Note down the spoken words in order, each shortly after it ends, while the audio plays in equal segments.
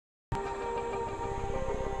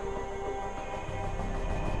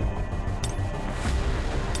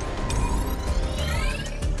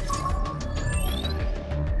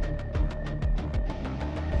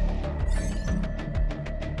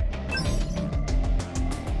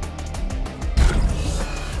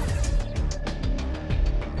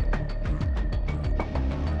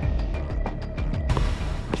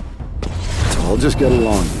just get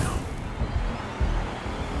along now.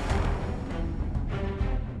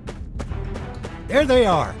 There they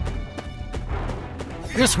are.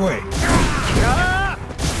 This way.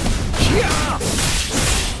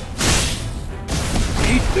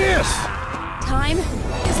 Eat this! Time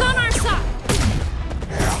is on our side!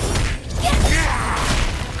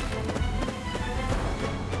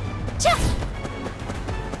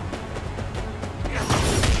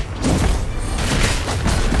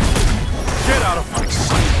 Get out of my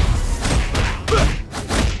sight!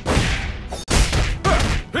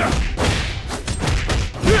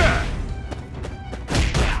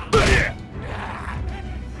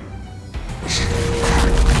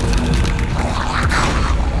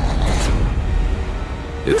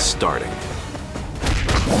 It's starting.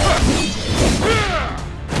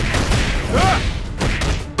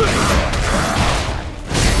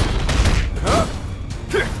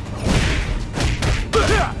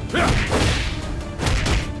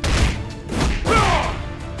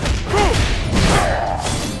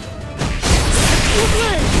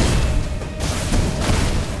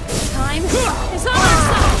 Time is on our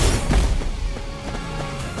side!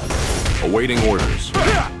 Awaiting orders.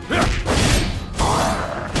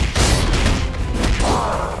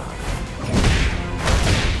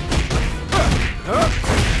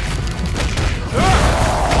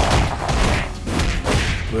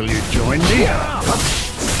 Will you join me?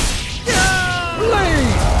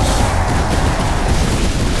 Blade!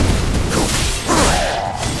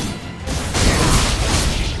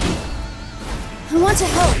 I want to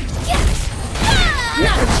help. Yes!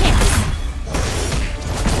 Not a chance!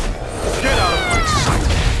 Get out of my sight!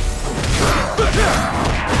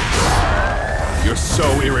 You're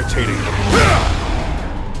so irritating.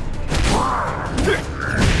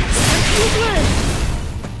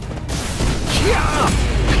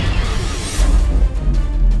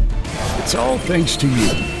 It's all thanks to you.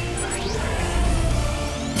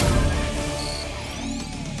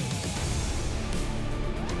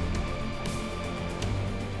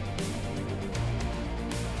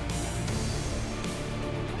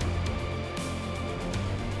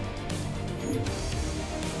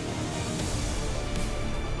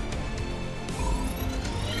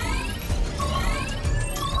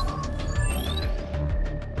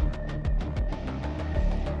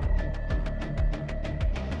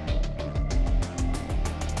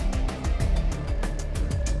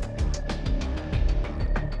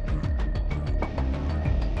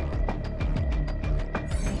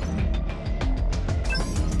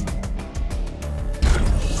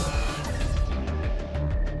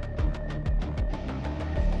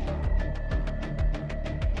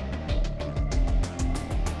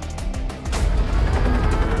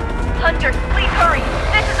 Hunter, please hurry!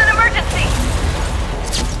 This is an emergency!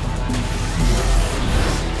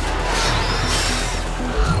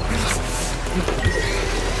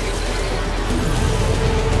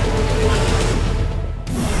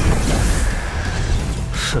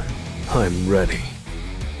 I'm ready.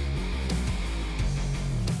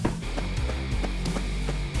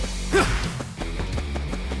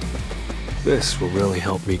 This will really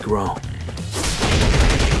help me grow.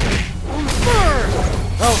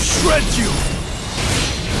 I'll shred you!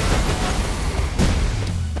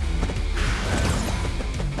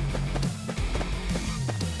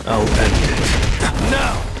 I'll end it.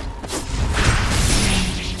 Now!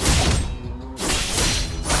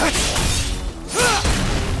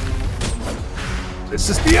 This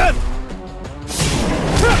is the end!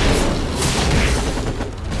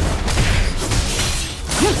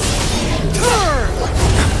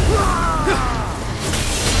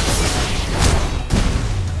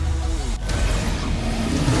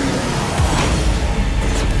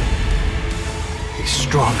 He's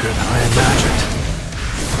stronger than I imagined.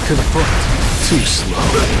 Confront. Too slow.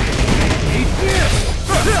 Eat this!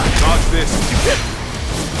 Dodge this.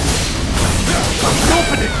 I'm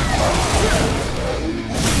opening!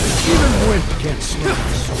 Even wind can't slow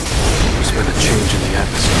us. There's been a change in the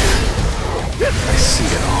atmosphere. I see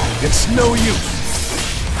it all. It's no use!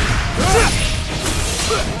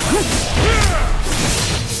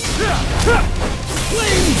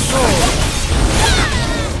 Flame sword!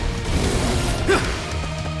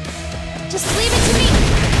 Just leave it to me!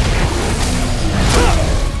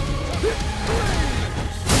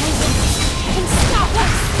 Can stop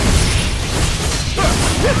us!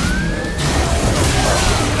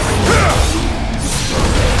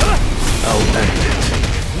 I'll end it.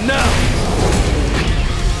 Now!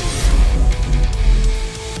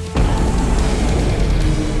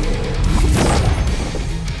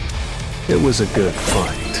 It was a good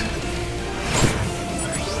fight.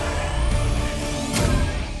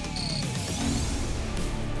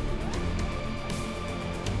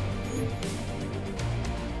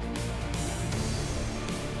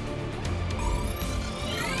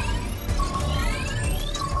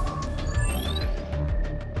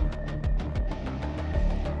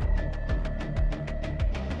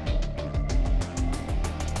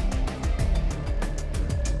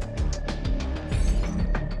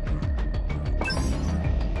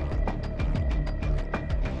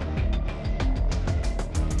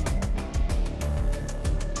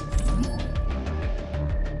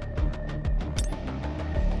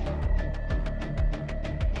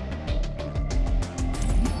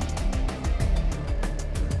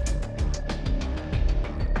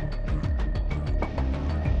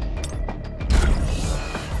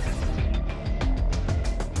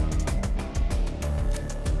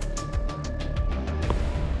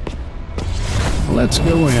 Let's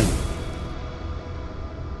go in.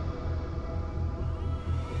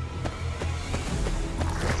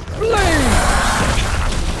 Blaze!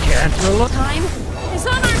 Can't rely. Time is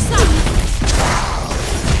on our side.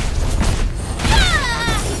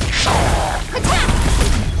 Attack!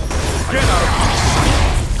 Get out!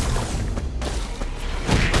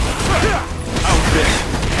 Out this!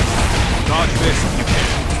 Dodge this if you can.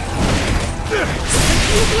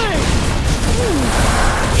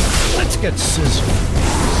 Let's get sizzled.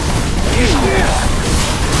 Eat this!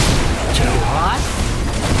 Too hot?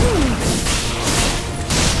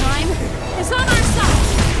 Time is on our side.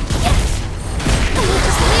 Yes!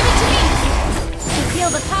 Just leave it to me. I feel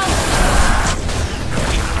the power.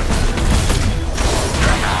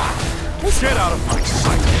 Get out of my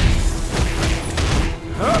sight!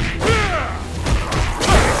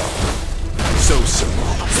 So simple.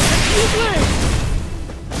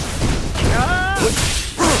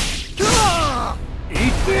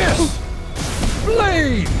 Eat this!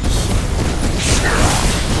 Blaze!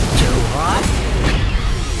 Too hot?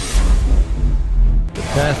 The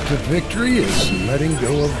path to victory is letting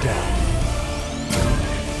go of doubt.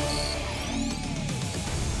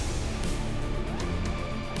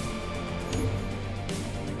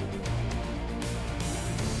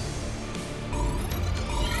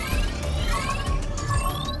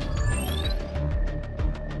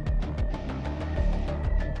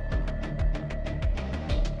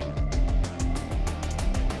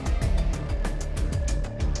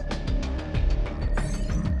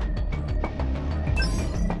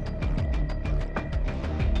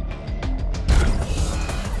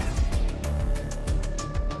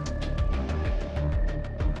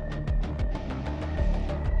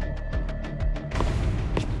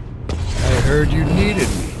 I heard you needed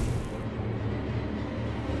me.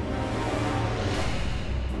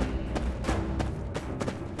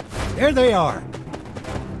 There they are.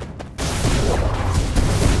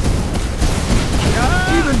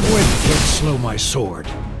 Even wind can't slow my sword.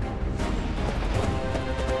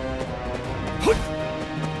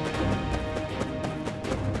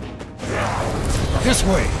 This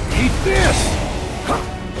way. Eat this!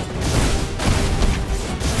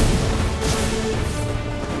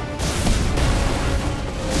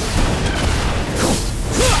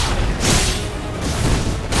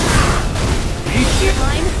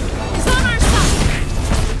 Time is on our side.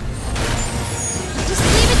 Just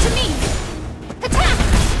leave it to me. Attack!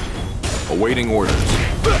 Awaiting orders.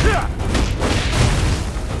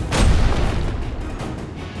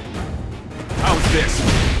 How's this?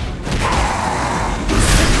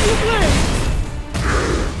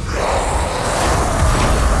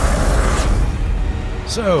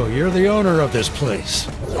 So, you're the owner of this place.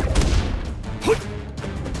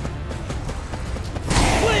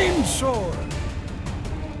 Flame sword!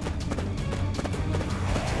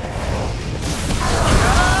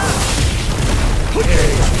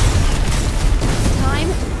 Time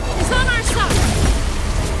is on our side.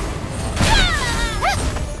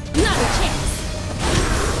 Not a chance.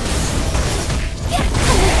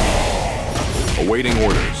 Awaiting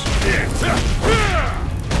orders.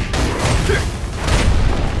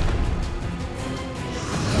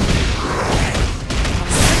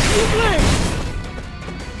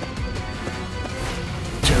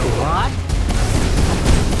 Too hot?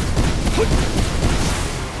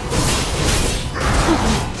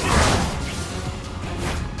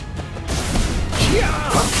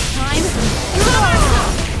 Time is on our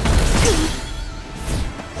side.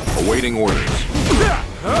 Awaiting orders.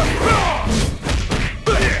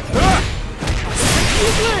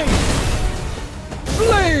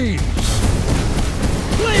 Blaze!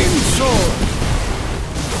 Flame sword!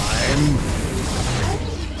 I'm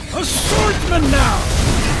a swordsman now!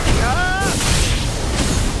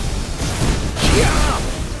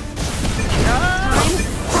 Time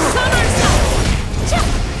is on our side.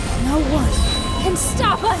 No one can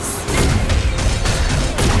stop us.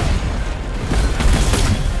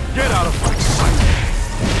 Get out of my sight!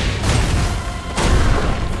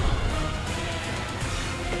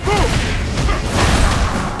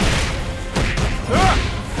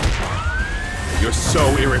 You're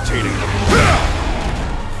so irritating.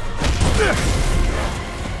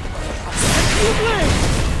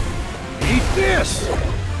 Eat this!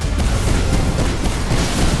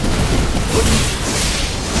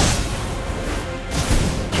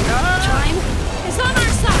 Time is on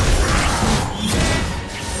our side.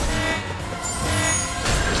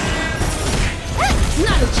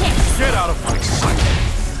 Not a chance. Get out of my sight!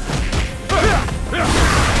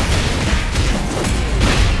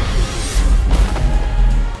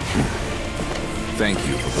 Thank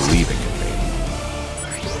you for